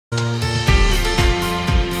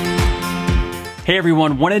Hey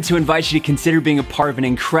everyone, wanted to invite you to consider being a part of an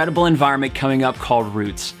incredible environment coming up called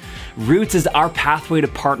Roots. Roots is our pathway to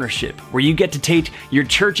partnership, where you get to take your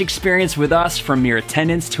church experience with us from mere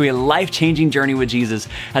attendance to a life-changing journey with Jesus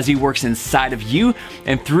as He works inside of you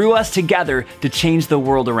and through us together to change the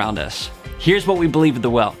world around us. Here's what we believe at The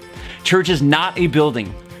Well. Church is not a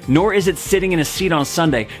building, nor is it sitting in a seat on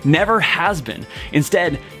Sunday. Never has been.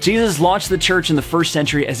 Instead, Jesus launched the church in the first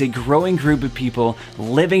century as a growing group of people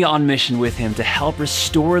living on mission with Him to help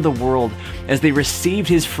restore the world as they received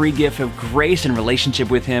His free gift of grace and relationship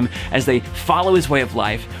with Him, as they follow His way of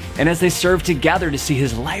life, and as they serve together to see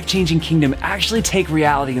His life-changing kingdom actually take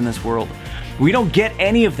reality in this world. We don't get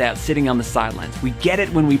any of that sitting on the sidelines. We get it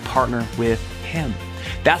when we partner with Him.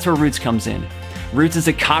 That's where Roots comes in. Roots is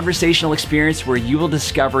a conversational experience where you will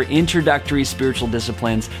discover introductory spiritual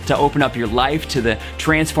disciplines to open up your life to the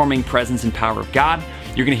transforming presence and power of God.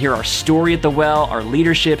 You're going to hear our story at The Well, our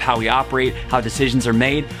leadership, how we operate, how decisions are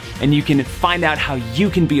made, and you can find out how you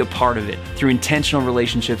can be a part of it through intentional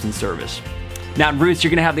relationships and service. Now at Roots,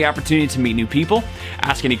 you're going to have the opportunity to meet new people,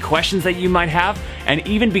 ask any questions that you might have, and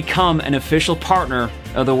even become an official partner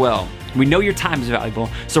of The Well. We know your time is valuable,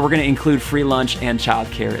 so we're going to include free lunch and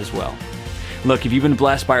childcare as well. Look, if you've been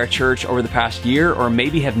blessed by our church over the past year, or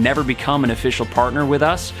maybe have never become an official partner with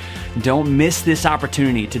us, don't miss this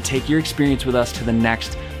opportunity to take your experience with us to the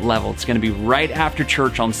next level. It's going to be right after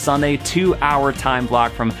church on Sunday, 2-hour time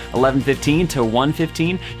block from 11:15 to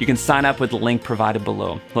 1:15. You can sign up with the link provided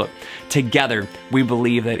below. Look, together, we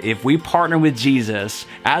believe that if we partner with Jesus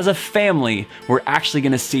as a family, we're actually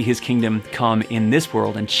going to see His kingdom come in this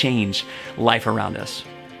world and change life around us.